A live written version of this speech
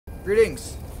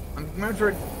Greetings. I'm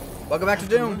Kingbenford. Welcome back to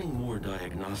Doom. Running more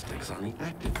diagnostics on the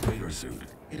active freighter suit,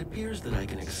 it appears that I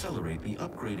can accelerate the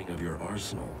upgrading of your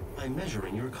arsenal by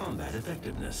measuring your combat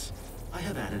effectiveness. I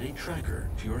have added a tracker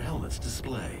to your helmet's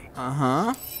display.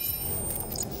 Uh-huh.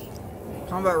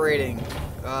 Combat rating.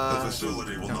 The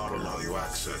facility will not allow you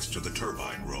access to the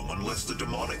turbine room unless the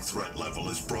demonic threat level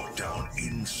is brought down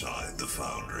inside the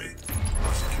foundry.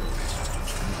 Our security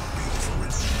systems cannot be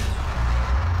overridden.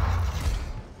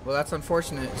 Well, that's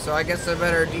unfortunate. So I guess I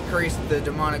better decrease the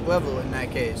demonic level in that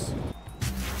case.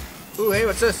 Ooh, hey,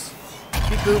 what's this?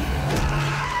 Beep boop.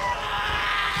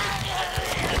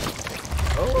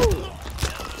 Oh.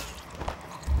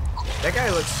 That guy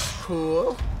looks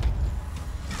cool.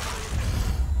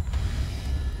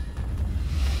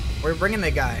 We're bringing the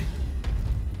guy.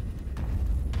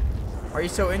 Why are you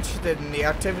so interested in the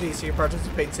activities he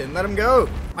participates in? Let him go.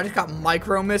 I just got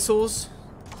micro missiles.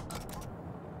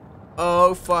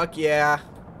 Oh, fuck yeah.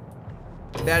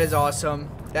 That is awesome.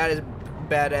 That is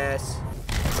badass.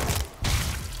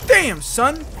 Damn,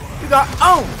 son. You got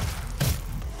owned.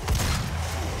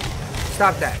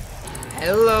 Stop that.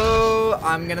 Hello.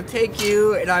 I'm gonna take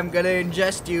you and I'm gonna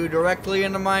ingest you directly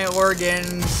into my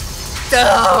organs.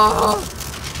 Ugh.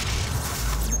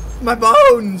 My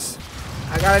bones.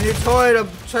 I got a new toy to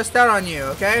test out on you,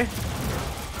 okay?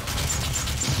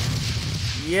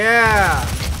 Yeah.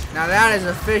 Now that is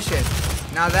efficient.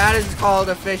 Now that is called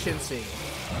efficiency.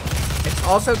 It's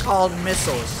also called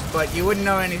missiles, but you wouldn't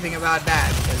know anything about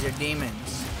that because you're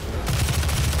demons.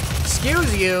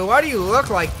 Excuse you, why do you look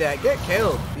like that? Get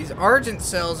killed. These Argent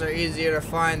cells are easier to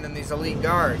find than these elite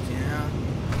guards, you know?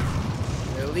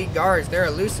 The elite guards, they're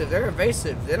elusive, they're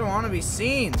evasive, they don't want to be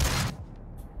seen.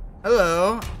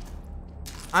 Hello.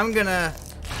 I'm gonna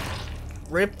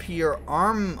rip your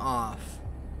arm off.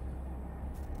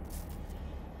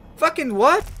 Fucking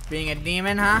what? Being a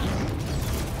demon, huh?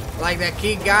 Like that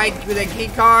key guy with a key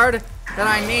card that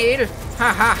I need?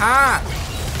 Ha ha ha!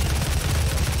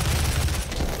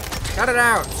 Cut it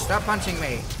out. Stop punching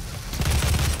me.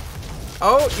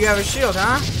 Oh, you have a shield,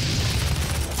 huh?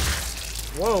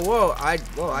 Whoa, whoa,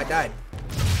 I died.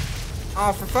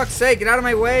 Oh, for fuck's sake, get out of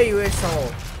my way, you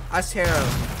asshole. Ashero.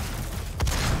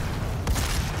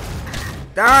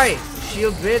 Die,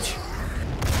 shield bitch.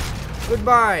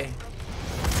 Goodbye.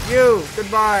 You,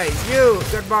 goodbye. You,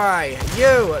 goodbye.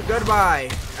 You, goodbye.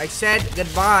 I said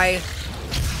goodbye.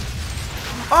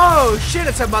 Oh, shit,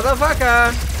 it's a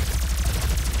motherfucker.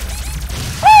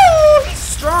 Woo, he's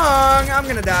strong. I'm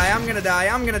gonna die. I'm gonna die.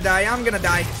 I'm gonna die. I'm gonna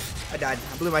die. I died.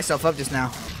 I blew myself up just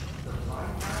now.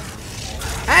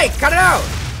 Hey, cut it out.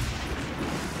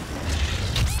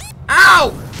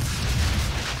 Ow!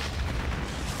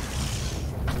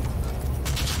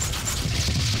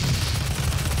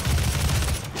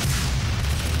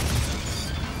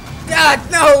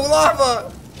 God, no, lava!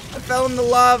 I fell in the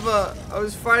lava. I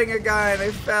was fighting a guy and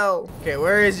I fell. Okay,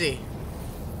 where is he?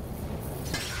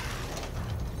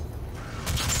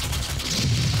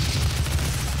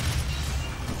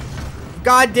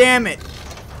 God damn it.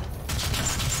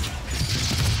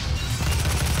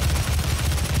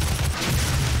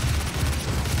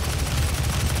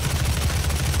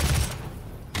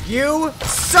 You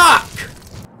suck!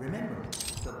 Remember,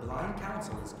 the Blind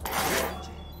Council is always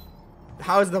watching.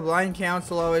 How is the Blind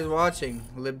Council always watching,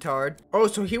 libtard? Oh,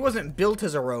 so he wasn't built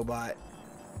as a robot.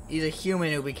 He's a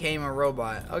human who became a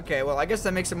robot. Okay, well, I guess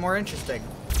that makes it more interesting.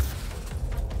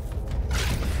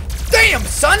 Damn,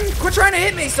 son! Quit trying to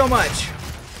hit me so much!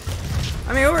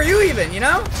 I mean, who are you even, you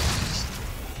know?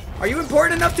 Are you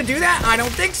important enough to do that? I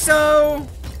don't think so!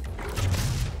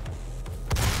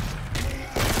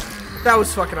 That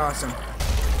was fucking awesome.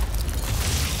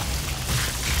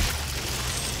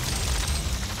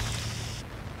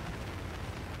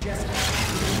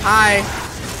 Hi.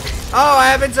 Oh, I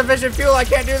have insufficient fuel. I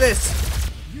can't do this.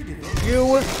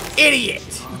 You idiot.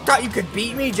 You thought you could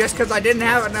beat me just because I didn't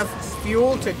have enough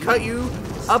fuel to cut you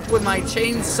up with my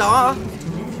chainsaw?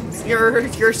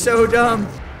 You're so dumb.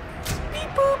 Beep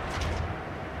boop.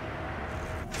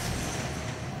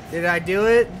 Did I do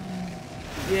it?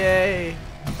 Yay.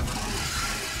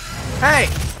 Hey!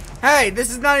 Hey, this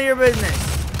is none of your business.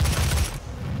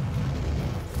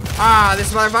 Ah,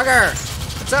 this motherfucker.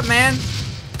 What's up, man?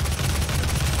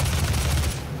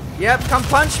 Yep, come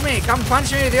punch me. Come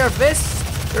punch me with your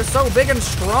fists. You're so big and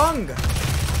strong.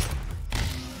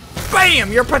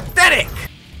 Bam! You're pathetic.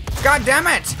 God damn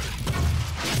it.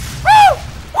 Woo!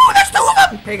 Woo, there's two of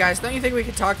them! Hey, guys, don't you think we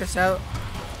could talk this out?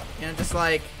 You know, just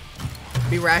like,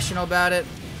 be rational about it?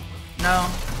 No?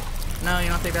 No, you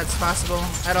don't think that's possible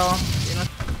at all? You know?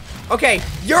 Okay,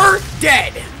 you're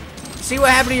dead! See what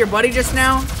happened to your buddy just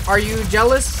now? Are you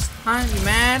jealous? Huh? You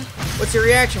mad? What's your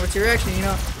reaction? What's your reaction? You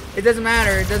know, it doesn't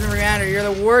matter. It doesn't matter. You're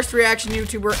the worst reaction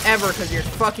YouTuber ever because you're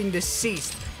fucking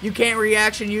deceased. You can't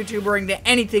reaction YouTubering to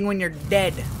anything when you're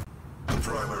dead. The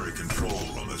primary control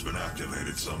room has been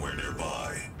activated somewhere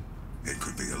nearby. It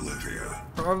could be Olivia.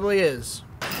 Probably is.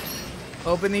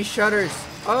 Open these shutters.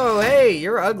 Oh, hey,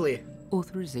 you're ugly.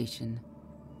 Authorization.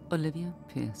 Olivia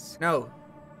Pierce. No.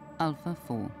 Alpha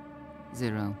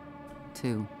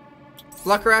 402.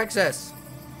 Locker access.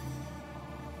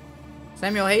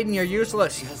 Samuel Hayden, you're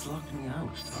useless. She has locked me out,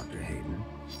 Dr. Hayden.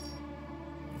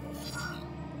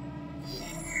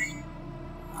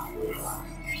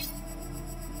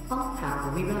 All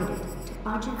power rerouted to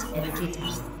Argent Energy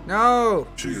Tower. No.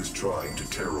 She is trying to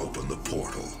tear open the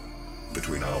portal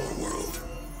between our world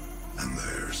and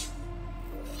theirs.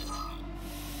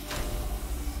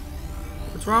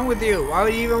 What's wrong with you? Why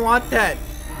would you even want that?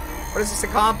 What does this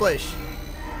accomplish?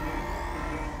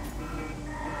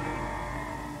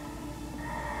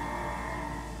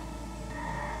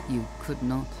 You could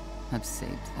not have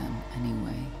saved them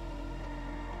anyway.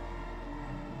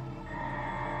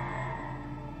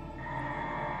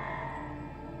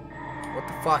 What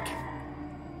the fuck?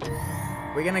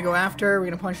 We gonna go after her? We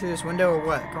gonna punch through this window or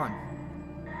what? Come on.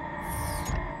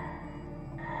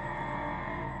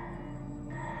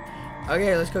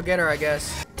 Okay, let's go get her, I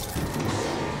guess.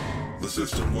 The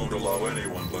system won't allow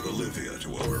anyone but Olivia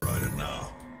to override it now.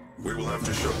 We will have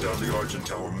to shut down the Argent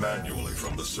Tower manually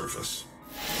from the surface.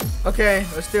 Okay,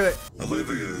 let's do it.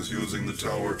 Olivia is using the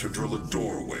tower to drill a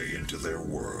doorway into their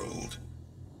world.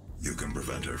 You can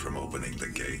prevent her from opening the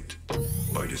gate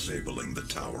by disabling the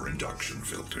tower induction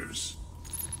filters.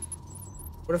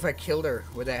 What if I killed her?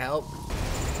 Would that help?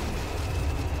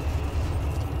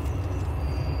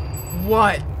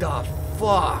 What the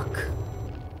fuck?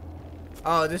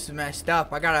 Oh, this is messed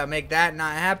up. I gotta make that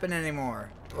not happen anymore.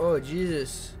 Oh,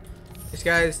 Jesus. These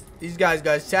guys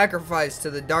got sacrificed to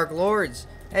the Dark Lords.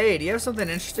 Hey, do you have something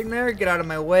interesting there? Get out of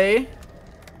my way.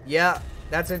 Yeah,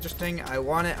 that's interesting. I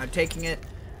want it. I'm taking it.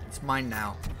 It's mine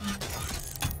now.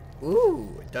 Ooh,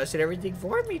 it does everything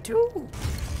for me, too.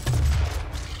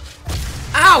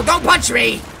 Ow, don't punch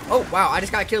me! Oh, wow, I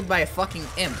just got killed by a fucking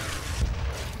imp.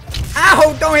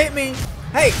 Ow, don't hit me!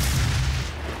 Hey!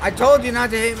 I told you not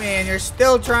to hit me, and you're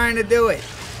still trying to do it.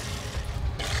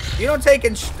 You don't take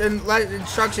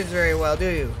instructions very well, do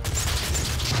you?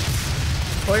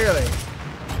 Clearly.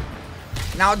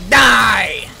 Now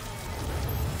die!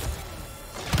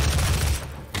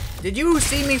 Did you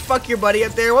see me fuck your buddy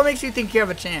up there? What makes you think you have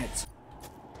a chance?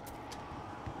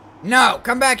 No,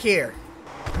 come back here.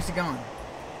 Where's he going?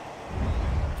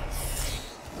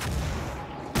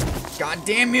 God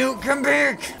damn you, come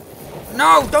back!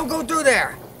 No, don't go through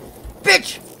there!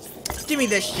 Bitch! Give me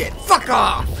this shit. Fuck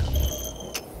off!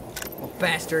 Oh,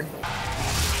 bastard.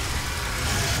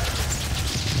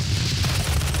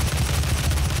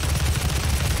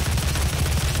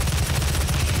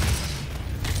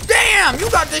 Damn! You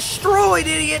got destroyed,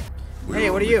 idiot! Hey,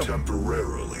 what are you?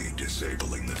 Temporarily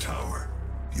disabling the tower.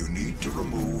 You need to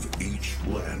remove each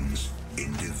lens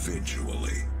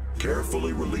individually.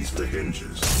 Carefully release the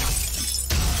hinges.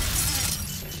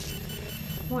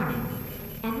 Warning.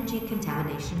 Energy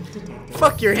contamination detected.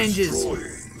 Fuck your hinges.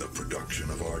 Destroying the production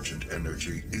of Argent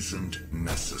energy isn't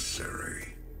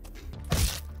necessary.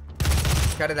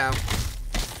 Cut it out.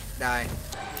 Die.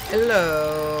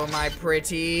 Hello, my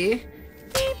pretty.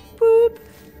 Beep boop.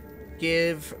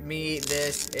 Give me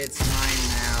this. It's mine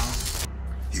now.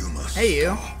 You must Hey,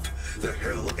 you. stop. The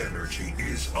hell energy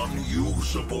is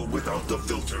unusable without the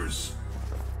filters.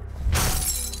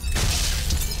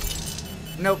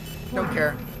 Nope. Don't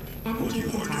care. What Energy you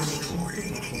are contamination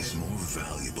destroying detected. is more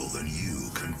valuable than you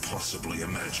can possibly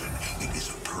imagine. It is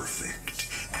a perfect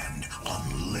and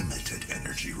unlimited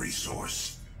energy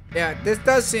resource. Yeah, this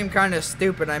does seem kind of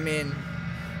stupid. I mean,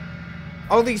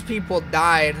 all these people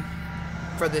died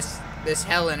for this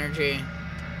hell energy.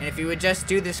 And if you would just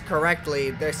do this correctly,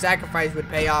 their sacrifice would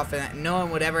pay off and no one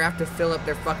would ever have to fill up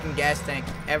their fucking gas tank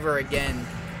ever again.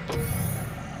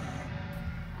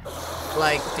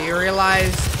 Like, do you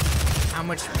realize how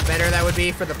much better that would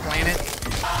be for the planet?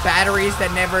 Batteries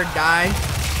that never die.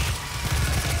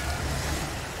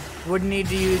 Wouldn't need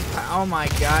to use... Oh my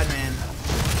god, man.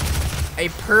 A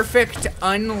perfect,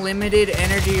 unlimited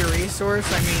energy resource?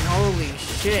 I mean, holy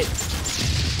shit.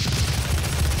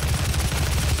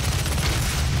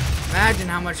 Imagine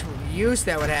how much use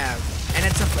that would have. And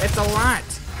it's a lot.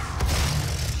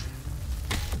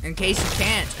 In case you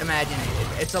can't imagine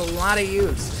it. It's a lot of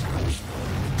use.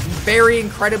 Very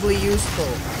incredibly useful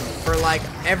for, like,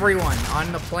 everyone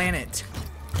on the planet.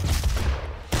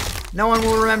 No one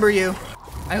will remember you.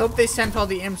 I hope they sent all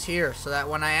the imps here so that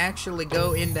when I actually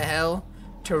go into hell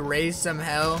to raise some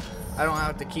hell, I don't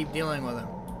have to keep dealing with them.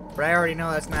 But I already know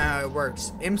that's not how it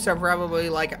works. Imps are probably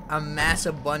like a mass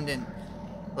abundant.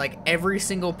 Like every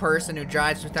single person who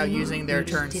drives without using their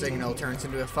turn signal turns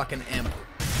into a fucking imp.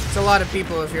 It's a lot of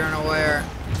people if you're unaware.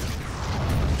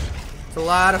 It's a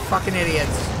lot of fucking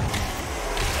idiots.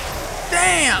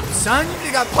 Damn, son, you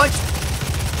just got punched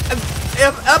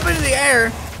up into the air,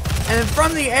 and then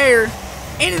from the air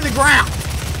into the ground,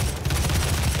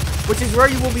 which is where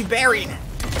you will be buried.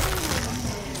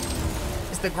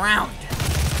 It's the ground,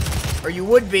 or you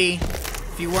would be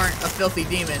if you weren't a filthy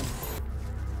demon.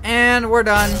 And we're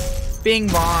done. Bing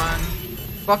bong.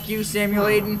 Fuck you, Samuel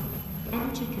Aiden.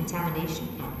 Energy contamination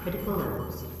at critical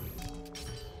levels.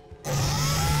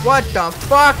 What the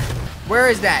fuck? Where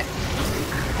is that?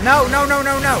 No, no, no,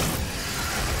 no, no.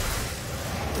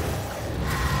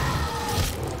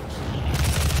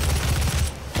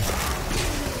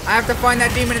 I have to find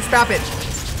that demon and stop it.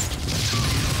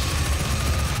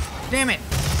 Damn it.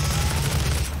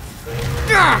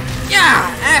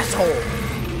 Yeah, asshole.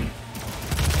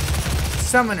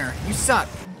 Summoner, you suck.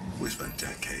 We spent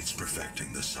decades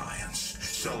perfecting the science,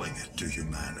 selling it to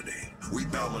humanity. We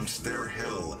balanced their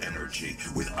hell energy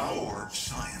with our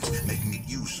science, making it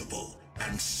usable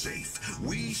and safe.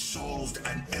 We solved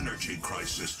an energy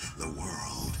crisis the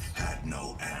world had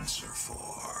no answer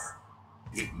for.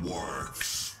 It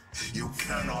works. You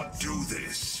cannot do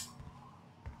this.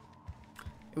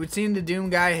 It would seem the Doom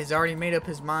guy has already made up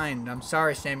his mind. I'm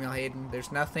sorry, Samuel Hayden.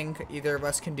 There's nothing either of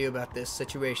us can do about this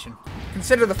situation.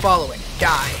 Consider the following.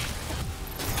 Die.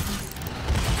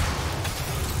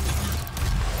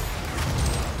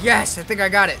 Yes, I think I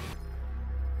got it.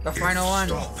 The final one.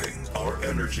 Stopping our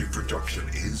energy production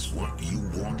is what you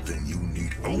want, then you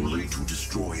need only to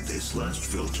destroy this last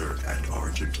filter, and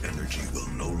Argent energy will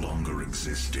no longer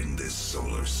exist in this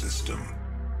solar system.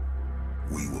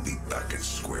 We will be back at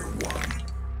square one.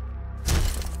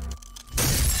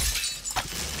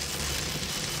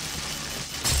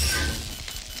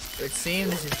 It seems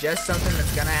this is just something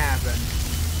that's gonna happen.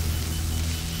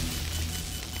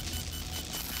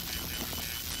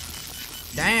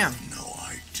 Damn. No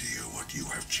idea what you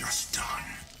have just done.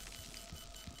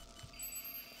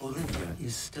 Olivia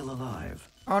is still alive.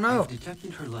 Oh no. I've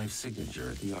detected her life signature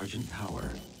at the Argent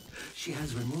Tower. She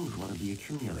has removed one of the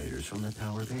accumulators from the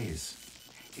tower base.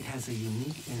 It has a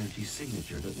unique energy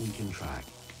signature that we can track.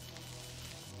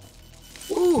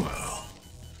 Ooh. Well,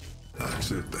 that's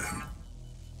it then.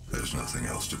 There's nothing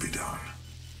else to be done.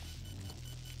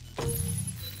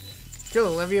 Kill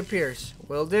Olivia Pierce.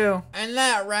 Will do. And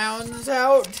that rounds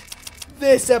out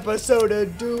this episode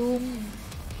of Doom.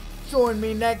 Join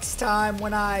me next time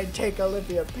when I take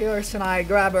Olivia Pierce and I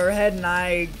grab her head and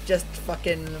I just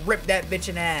fucking rip that bitch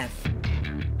in half.